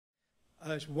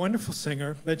a wonderful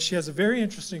singer, but she has a very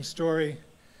interesting story.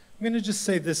 I'm going to just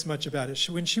say this much about it.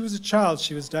 When she was a child,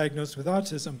 she was diagnosed with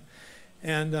autism.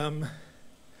 And,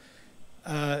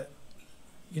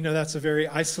 you know, that's a very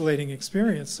isolating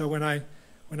experience. So when I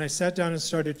sat down and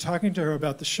started talking to her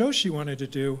about the show she wanted to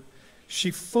do, she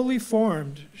fully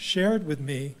formed, shared with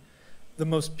me the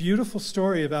most beautiful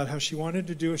story about how she wanted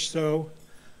to do a show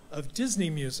of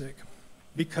Disney music.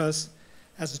 Because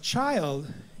as a child,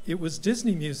 it was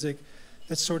Disney music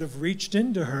that sort of reached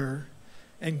into her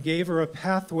and gave her a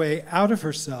pathway out of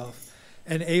herself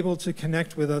and able to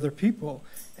connect with other people.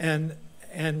 And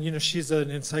you know, she's an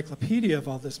encyclopedia of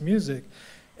all this music.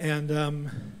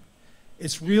 And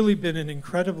it's really been an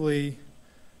incredibly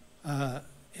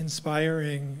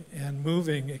inspiring and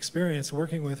moving experience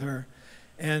working with her.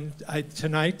 And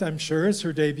tonight, I'm sure, is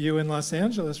her debut in Los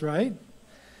Angeles, right?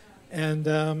 And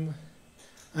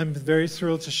I'm very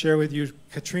thrilled to share with you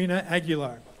Katrina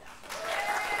Aguilar.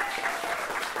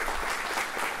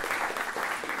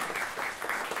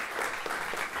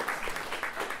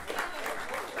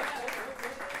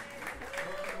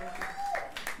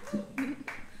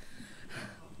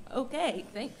 Okay,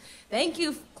 thank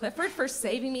you, Clifford, for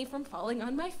saving me from falling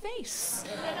on my face,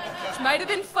 which might have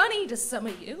been funny to some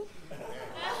of you.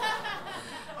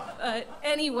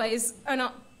 Anyways,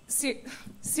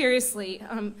 seriously,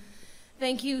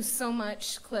 thank you so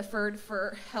much, Clifford,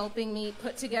 for helping me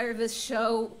put together this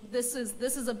show. This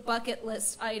is a bucket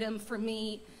list item for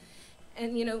me,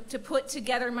 and you know, to put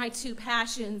together my two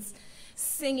passions,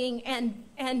 singing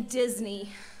and Disney.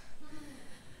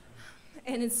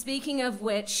 And in speaking of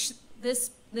which, this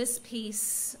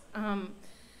piece,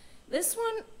 this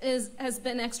one has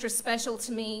been extra special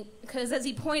to me because, as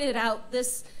he pointed out,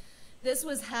 this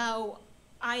was how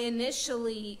I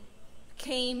initially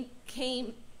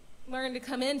learned to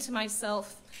come into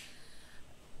myself.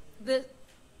 The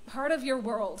part of your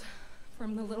world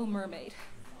from The Little Mermaid.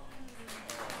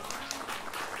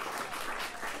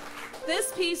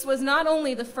 This piece was not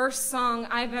only the first song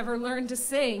I've ever learned to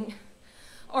sing,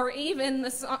 or even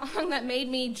the song that made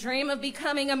me dream of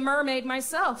becoming a mermaid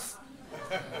myself.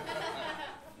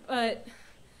 But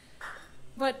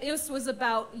it was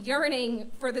about yearning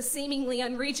for the seemingly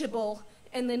unreachable,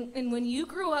 and when you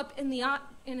grew up in the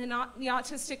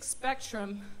autistic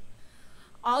spectrum,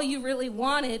 all you really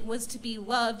wanted was to be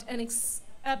loved and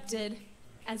accepted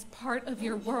as part of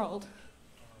your world.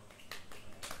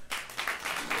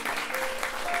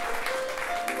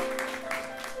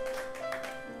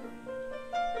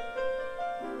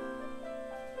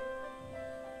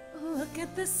 Look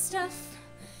at this stuff,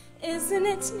 isn't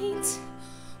it neat?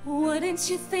 Wouldn't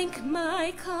you think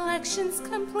my collection's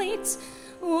complete?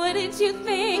 Wouldn't you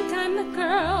think I'm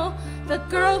the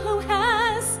girl who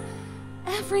has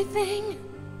everything?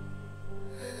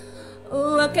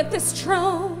 Look at this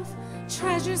trove,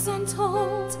 treasures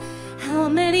untold. How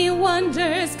many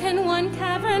wonders can one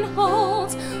cavern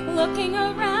hold? Looking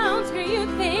around her, you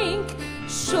think,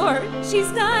 sure,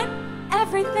 she's got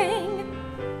everything.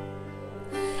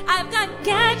 I've got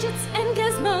gadgets and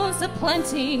gizmos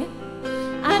aplenty.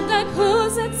 I've got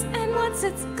who's-its and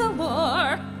what's-its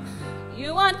galore.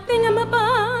 You want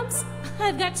thingamabobs?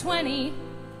 I've got 20.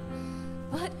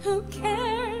 But who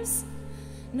cares?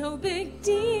 No big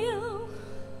deal.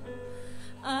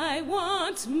 I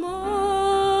want more.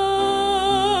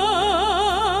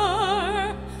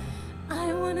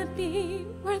 I want to be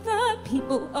where the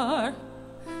people are.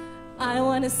 I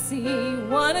wanna see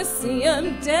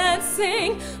them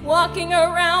dancing, walking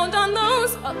around on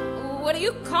those, what do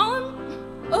you call them?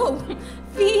 Oh,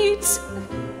 feet.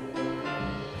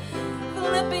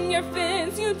 Flipping your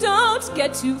fins, you don't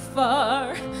get too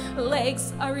far.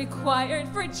 Legs are required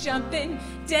for jumping,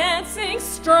 dancing,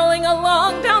 strolling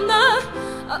along down the,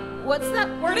 what's that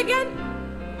word again?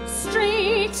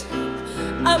 Street.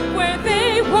 Up where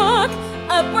they walk,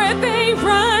 up where they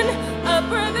run, up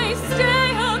where they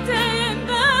stay all day in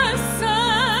the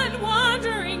sun,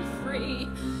 wandering free.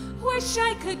 Wish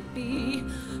I could be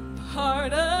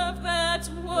part of that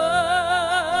world.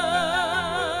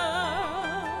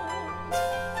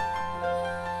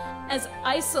 As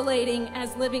isolating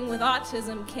as living with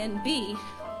autism can be,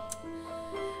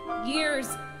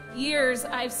 years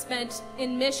I've spent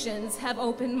in missions have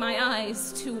opened my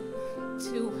eyes to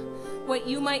what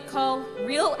you might call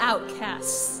real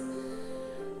outcasts.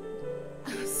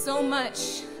 So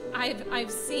much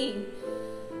I've seen.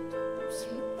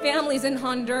 Families in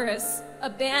Honduras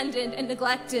abandoned and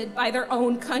neglected by their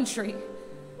own country.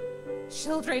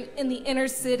 Children in the inner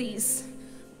cities,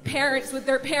 parents with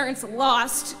their parents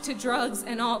lost to drugs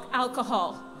and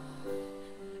alcohol.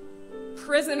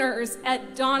 Prisoners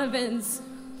at Donovan's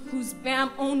whose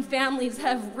own families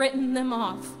have written them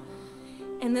off.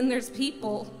 And then there's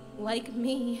people like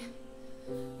me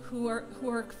who are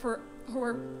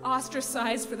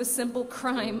ostracized for the simple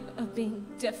crime of being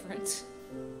different.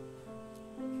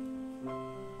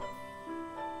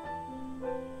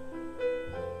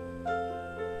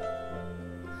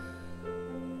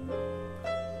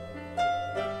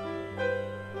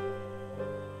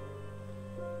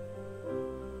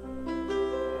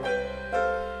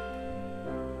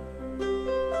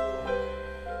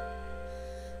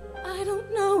 I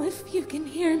don't know if you can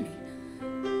hear me,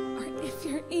 or if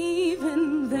you're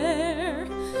even there.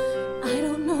 I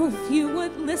don't know if you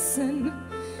would listen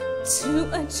to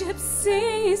a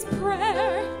gypsy's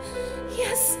prayer.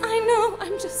 Yes, I know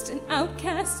I'm just an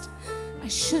outcast. I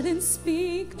shouldn't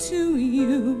speak to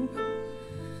you.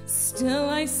 Still,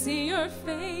 I see your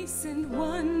face and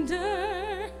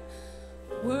wonder,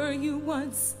 were you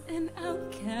once an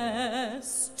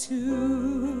outcast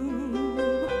too?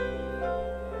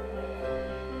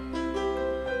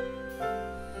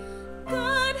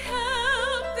 God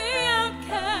help the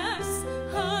outcasts,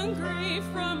 hungry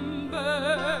from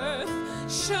birth.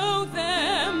 Show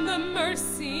them the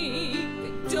mercy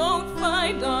they don't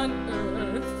find on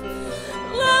earth.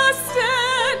 Lost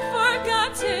and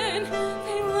forgotten,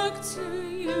 they look to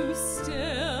you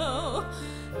still.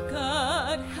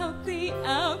 God help the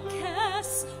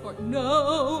outcasts, or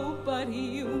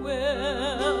nobody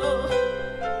will.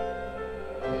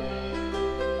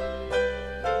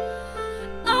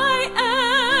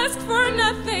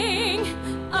 Nothing,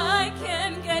 I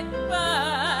can get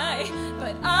by,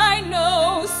 but I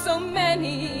know so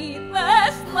many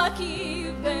less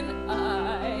lucky than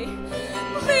I.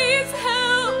 Please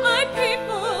help my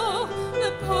people,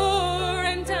 the poor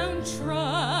and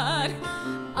downtrod.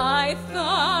 I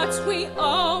thought we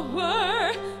all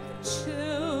were the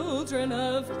children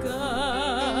of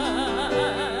God.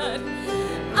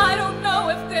 I don't know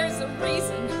if there's a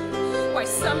reason why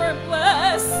some are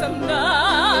blessed, some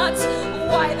not.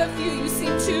 Why the few you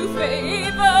seem to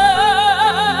favor?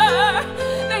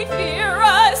 They fear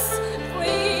us,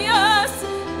 flee us,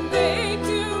 they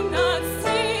do not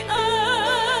see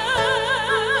us.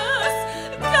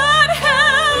 God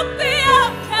help the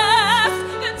outcast,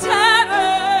 the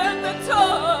tattered, the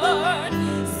torn,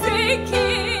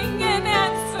 seeking an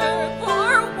answer for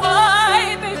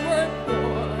why they were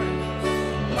born.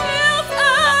 Wheels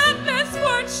of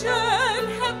misfortune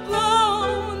have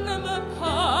blown them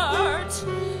apart.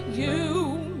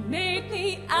 You made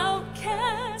me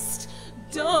outcast,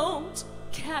 don't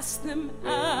cast them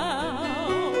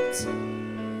out.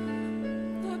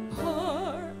 The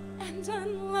poor and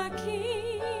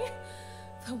unlucky,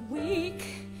 the weak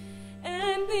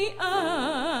and the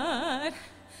odd,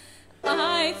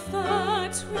 I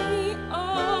thought we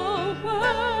all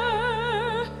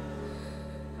were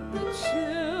the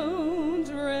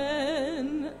children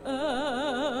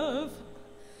of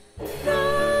God.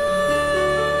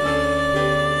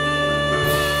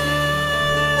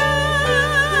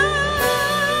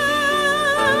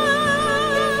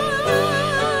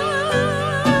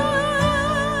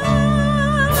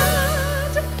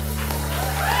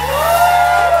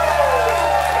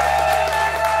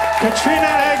 Katrina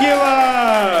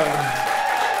Aguilar!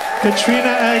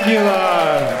 Katrina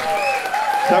Aguilar!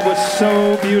 That was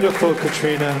so beautiful,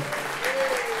 Katrina.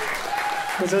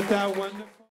 Was it that wonderful?